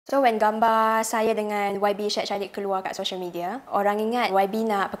So when gambar saya dengan YB Syed keluar kat social media, orang ingat YB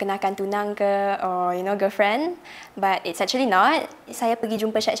nak perkenalkan tunang ke or girlfriend, but it's actually not. Saya pergi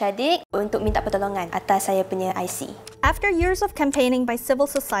jumpa Syed untuk minta pertolongan atas saya punya IC. After years of campaigning by civil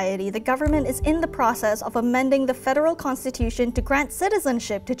society, the government is in the process of amending the federal constitution to grant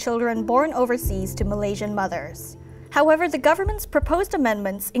citizenship to children born overseas to Malaysian mothers. However, the government's proposed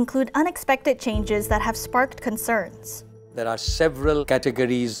amendments include unexpected changes that have sparked concerns. There are several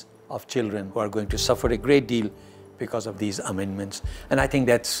categories of children who are going to suffer a great deal because of these amendments, and I think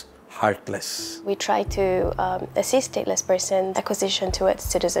that's heartless. We try to assist stateless persons' acquisition towards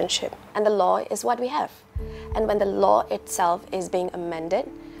citizenship, and the law is what we have. And when the law itself is being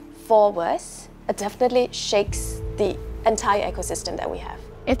amended for worse, it definitely shakes the entire ecosystem that we have.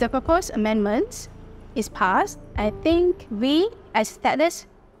 If the proposed amendment is passed, I think we, as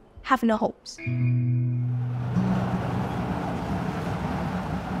stateless, have no hopes.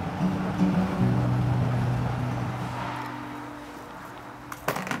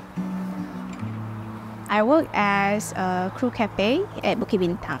 I work as a crew cafe at Bukit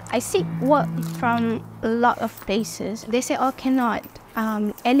Bintang. I seek work from a lot of places. They say, oh, cannot.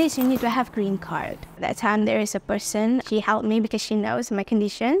 At least you need to have green card. That time there is a person, she helped me because she knows my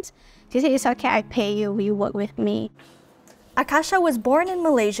conditions. She said, it's okay, I pay you, will you work with me? Akasha was born in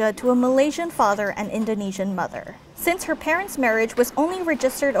Malaysia to a Malaysian father and Indonesian mother. Since her parents' marriage was only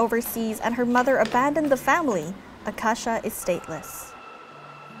registered overseas and her mother abandoned the family, Akasha is stateless.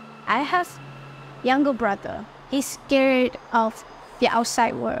 I have younger brother. He's scared of the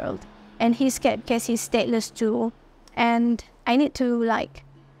outside world, and he's scared because he's stateless too. And I need to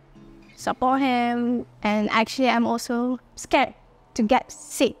support him. And actually, I'm also scared to get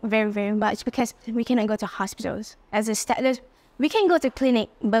sick very, very much because we cannot go to hospitals. As a stateless, we can go to clinic,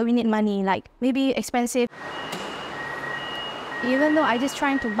 but we need money, maybe expensive. Even though I just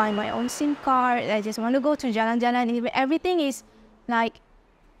trying to buy my own SIM card, I just want to go to jalan-jalan. Everything is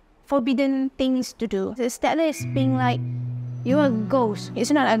forbidden things to do. The stateless being you're a ghost.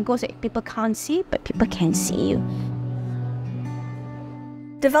 It's not a ghost that people can't see, but people can see you.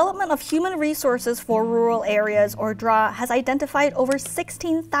 Development of Human Resources for Rural Areas, or DRA, has identified over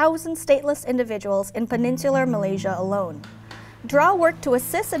 16,000 stateless individuals in peninsular Malaysia alone. DRA worked to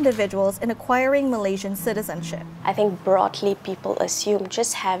assist individuals in acquiring Malaysian citizenship. I think broadly people assume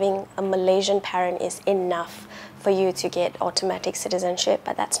just having a Malaysian parent is enough for you to get automatic citizenship,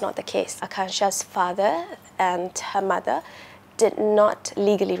 but that's not the case. Akasha's father and her mother did not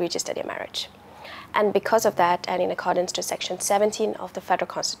legally register their marriage. And because of that, and in accordance to Section 17 of the Federal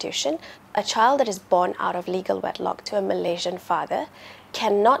Constitution, a child that is born out of legal wedlock to a Malaysian father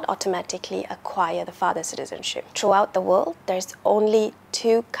cannot automatically acquire the father's citizenship. Throughout the world, there's only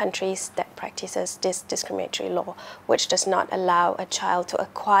 2 countries that practices this discriminatory law, which does not allow a child to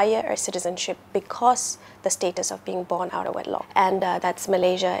acquire a citizenship because the status of being born out of wedlock, and that's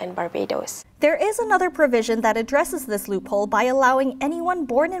Malaysia and Barbados. There is another provision that addresses this loophole by allowing anyone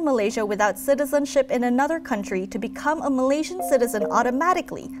born in Malaysia without citizenship in another country to become a Malaysian citizen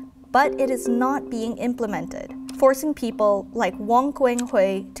automatically, but it is not being implemented, forcing people like Wong Kweng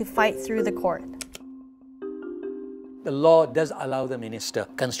Hui to fight through the court. The law does allow the minister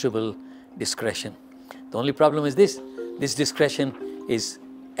considerable discretion. The only problem is this discretion is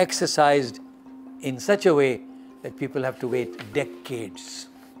exercised in such a way that people have to wait decades,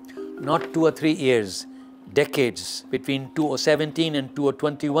 not 2 or 3 years, decades. Between 2017 and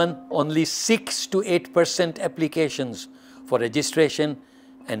 2021, only 6 to 8% applications for registration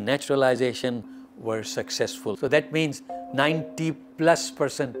and naturalization were successful. So that means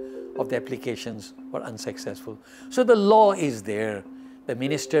 90+% of the applications were unsuccessful. So the law is there. The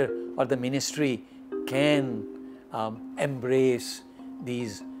minister or the ministry can embrace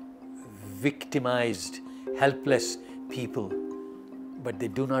these victimized, helpless people, but they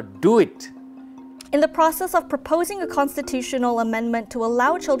do not do it. In the process of proposing a constitutional amendment to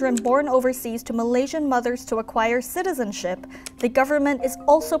allow children born overseas to Malaysian mothers to acquire citizenship, the government is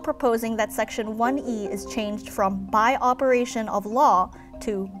also proposing that Section 1E is changed from by operation of law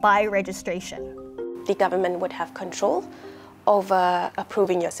to by registration. The government would have control over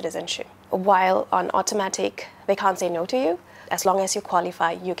approving your citizenship. While on automatic, they can't say no to you. As long as you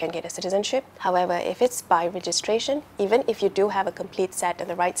qualify, you can get a citizenship. However, if it's by registration, even if you do have a complete set and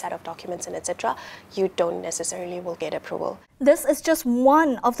the right set of documents and etc., you don't necessarily will get approval. This is just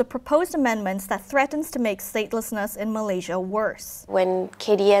one of the proposed amendments that threatens to make statelessness in Malaysia worse. When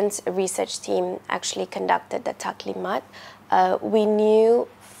KDN's research team actually conducted the Taklimat, we knew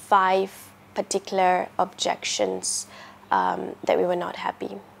 5 particular objections that we were not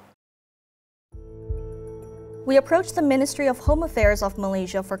happy. We approached the Ministry of Home Affairs of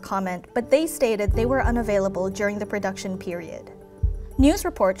Malaysia for comment, but they stated they were unavailable during the production period. News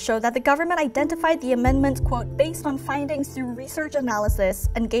reports show that the government identified the amendment, quote, based on findings through research analysis,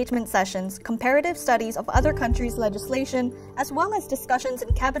 engagement sessions, comparative studies of other countries' legislation, as well as discussions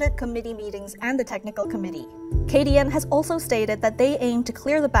in cabinet committee meetings and the technical committee. KDN has also stated that they aim to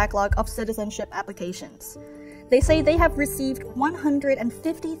clear the backlog of citizenship applications. They say they have received 150,000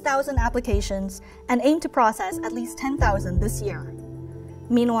 applications and aim to process at least 10,000 this year.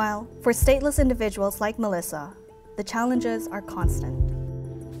 Meanwhile, for stateless individuals like Melissa, the challenges are constant.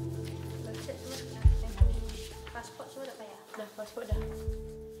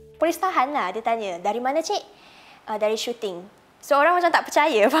 Polis tahan lah, dia tanya, dari mana cik? Dari shooting. So orang macam tak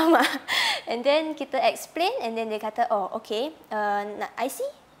percaya, faham tak? And then kita explain and then dia kata, oh okay, nak IC?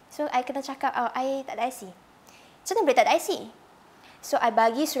 So I kena cakap, I tak ada IC. So dia boleh tak ada IC. So I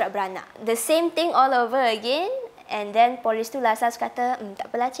bagi surat beranak. The same thing all over again. And then polis tu lasas kata, tak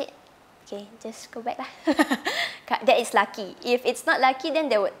apalah cik. Okay, just go back lah. That is lucky. If it's not lucky, then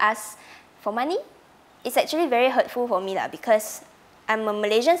they would ask for money. It's actually very hurtful for me lah because I'm a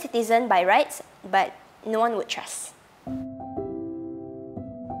Malaysian citizen by rights, but no one would trust.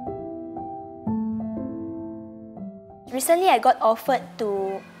 Recently, I got offered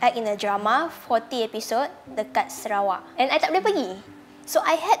to act in a drama, 40 episode dekat Sarawak. And I tak boleh pergi. So,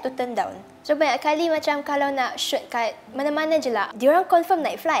 I had to turn down. So, banyak kali macam kalau nak shoot kat mana-mana je lah, diorang confirm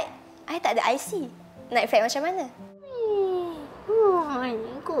naik flight. I tak ada IC. Naik flight macam mana?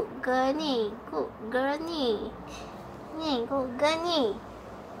 Good girl ni. Good girl ni. Ni, good girl ni.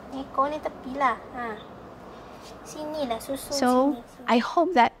 Kau ni tepilah. Sinilah susu. So, I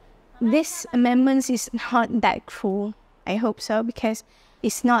hope that this amendment is not that cruel. I hope so, because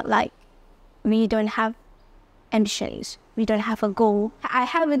it's not like we don't have ambitions. We don't have a goal. I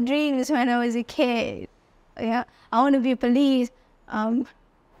have a dreams when I was a kid. Yeah, I want to be police.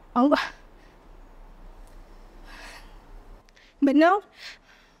 But now,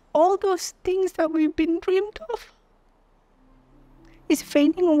 all those things that we've been dreamed of is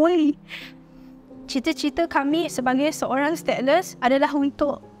fading away. Cita-cita kami sebagai seorang stateless adalah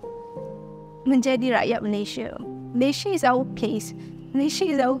untuk menjadi rakyat Malaysia. Malaysia is our place. Malaysia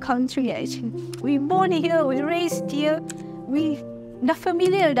is our country actually. We born here, we raised here. We dah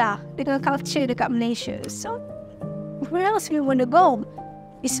familiar dah dengan culture dekat Malaysia. So, where else we want to go?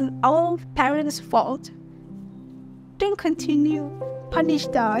 It's our parents' fault. Don't continue punish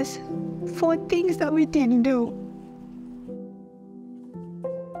us for things that we didn't do.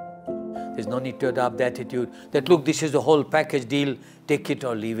 There's no need to adopt the attitude that, look, this is the whole package deal, take it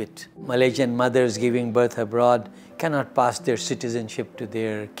or leave it. Malaysian mothers giving birth abroad cannot pass their citizenship to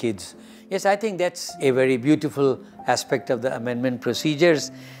their kids. Yes, I think that's a very beautiful aspect of the amendment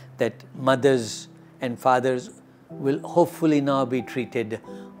procedures, that mothers and fathers will hopefully now be treated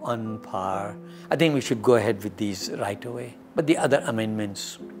on par. I think we should go ahead with these right away. But the other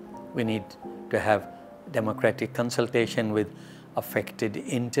amendments, we need to have democratic consultation with affected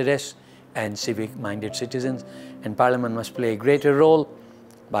interests and civic-minded citizens, and Parliament must play a greater role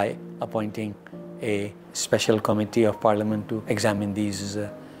by appointing a special committee of Parliament to examine these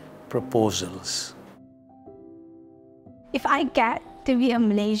proposals. If I get to be a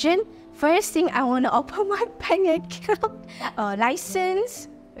Malaysian, first thing I want to open my bank account, license,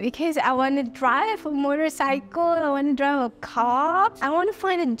 because I want to drive a motorcycle, I want to drive a car, I want to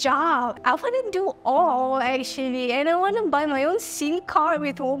find a job, I want to do all actually, and I want to buy my own SIM card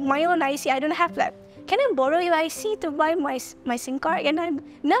with my own IC. I don't have that. Can I borrow your IC to buy my SIM card?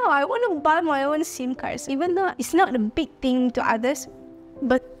 No, I want to buy my own SIM cards, even though it's not a big thing to others,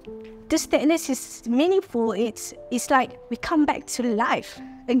 but this stateless is meaningful. It's like we come back to life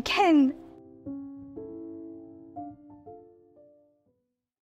again